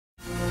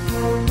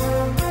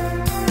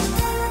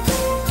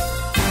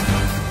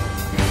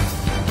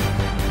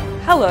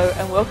Hello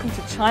and welcome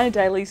to China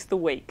Daily's The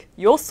Week,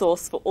 your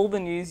source for all the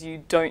news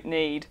you don't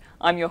need.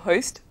 I'm your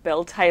host,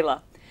 Belle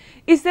Taylor.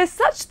 Is there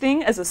such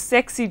thing as a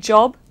sexy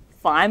job?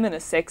 Firemen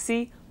are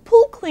sexy,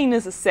 pool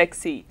cleaners are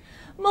sexy,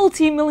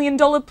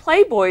 multi-million-dollar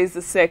playboys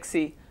are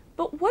sexy.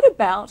 But what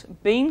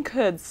about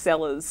beancurd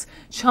sellers?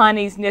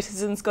 Chinese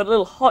netizens got a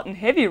little hot and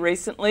heavy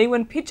recently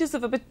when pictures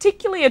of a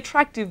particularly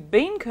attractive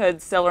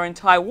beancurd seller in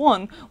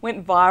Taiwan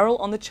went viral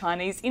on the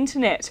Chinese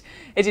internet.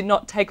 It did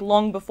not take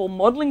long before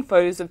modelling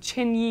photos of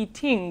Chen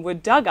Yiting were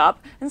dug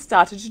up and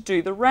started to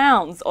do the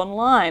rounds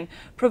online,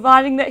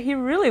 providing that he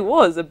really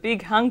was a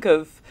big hunk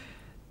of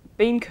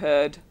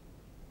beancurd.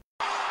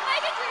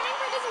 I've been dreaming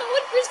for this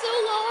moment for so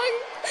long.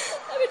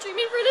 I've been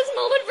dreaming for this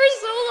moment for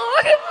so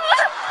long.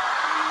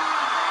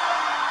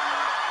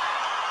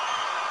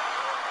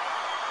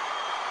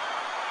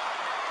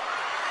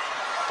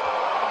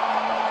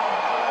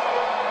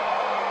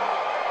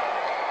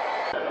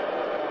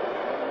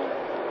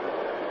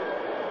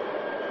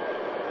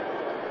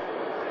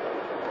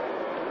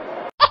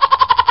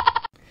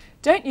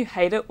 Don't you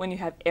hate it when you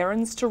have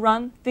errands to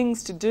run,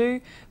 things to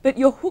do, but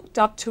you're hooked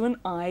up to an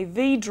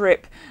IV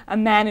drip? A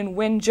man in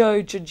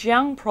Wenzhou,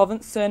 Zhejiang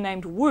province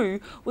surnamed Wu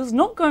was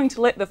not going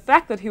to let the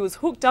fact that he was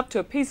hooked up to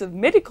a piece of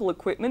medical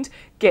equipment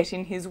get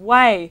in his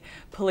way.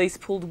 Police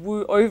pulled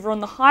Wu over on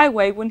the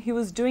highway when he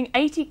was doing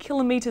 80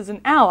 kilometres an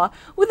hour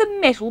with a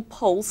metal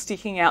pole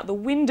sticking out the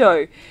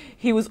window.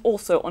 He was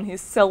also on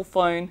his cell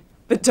phone.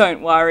 But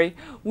don't worry,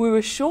 Wu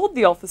assured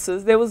the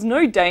officers there was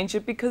no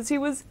danger because he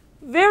was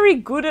very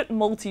good at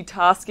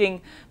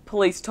multitasking.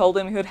 Police told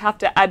him he would have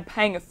to add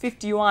paying a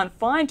 50 yuan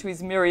fine to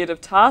his myriad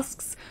of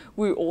tasks.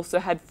 Wu also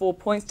had 4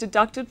 points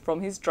deducted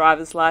from his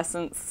driver's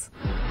license.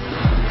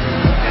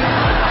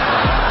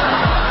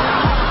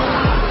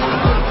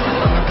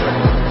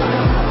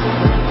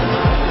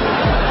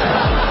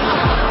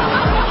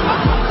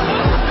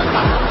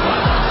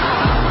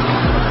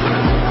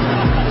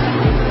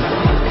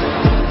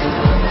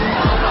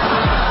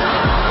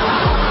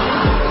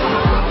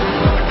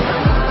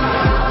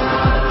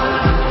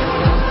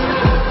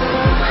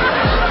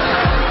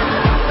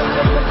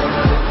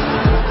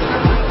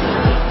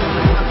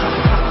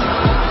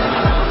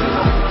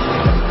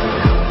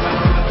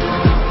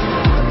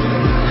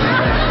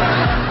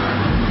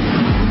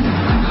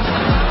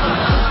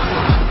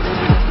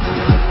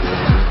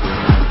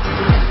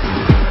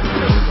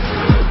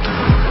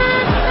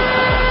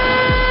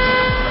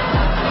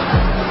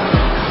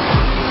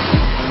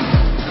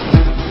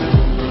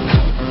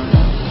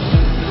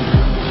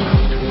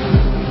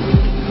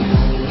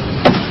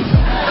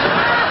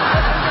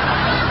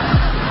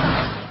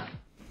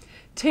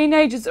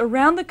 Teenagers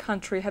around the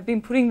country have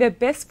been putting their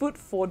best foot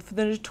forward for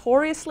the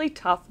notoriously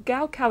tough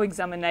Gaokao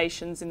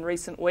examinations in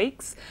recent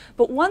weeks,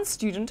 but one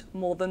student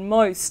more than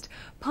most.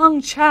 Peng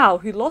Chao,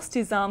 who lost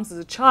his arms as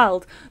a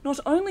child,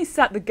 not only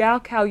sat the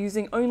Gaokao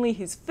using only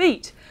his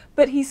feet,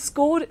 but he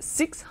scored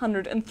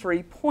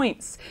 603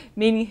 points,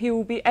 meaning he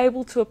will be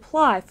able to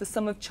apply for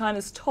some of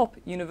China's top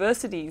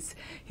universities.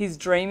 His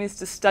dream is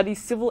to study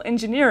civil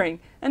engineering,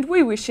 and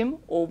we wish him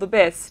all the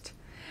best.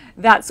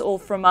 That's all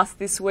from us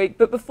this week,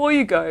 but before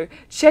you go,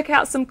 check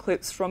out some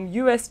clips from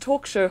US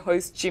talk show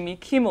host Jimmy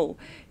Kimmel.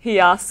 He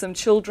asked some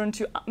children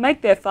to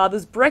make their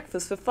father's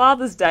breakfast for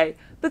Father's Day,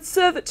 but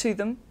serve it to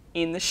them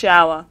in the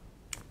shower.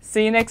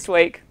 See you next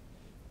week.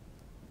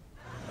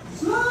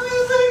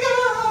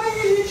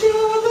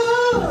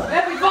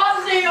 Happy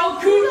Father's Day,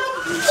 old coot!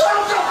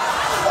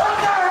 What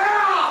the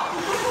hell?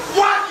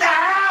 What the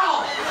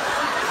hell?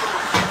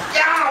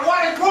 Yeah,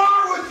 what is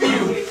wrong with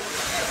you?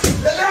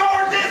 There's no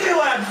more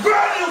Disneyland!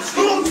 Burn you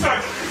scooter!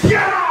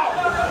 Get out!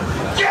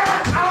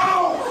 Get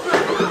out!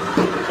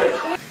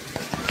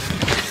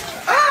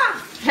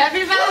 Ah!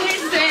 Happy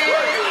Father's Day!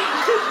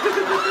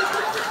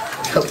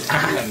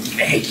 I'm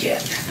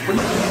naked.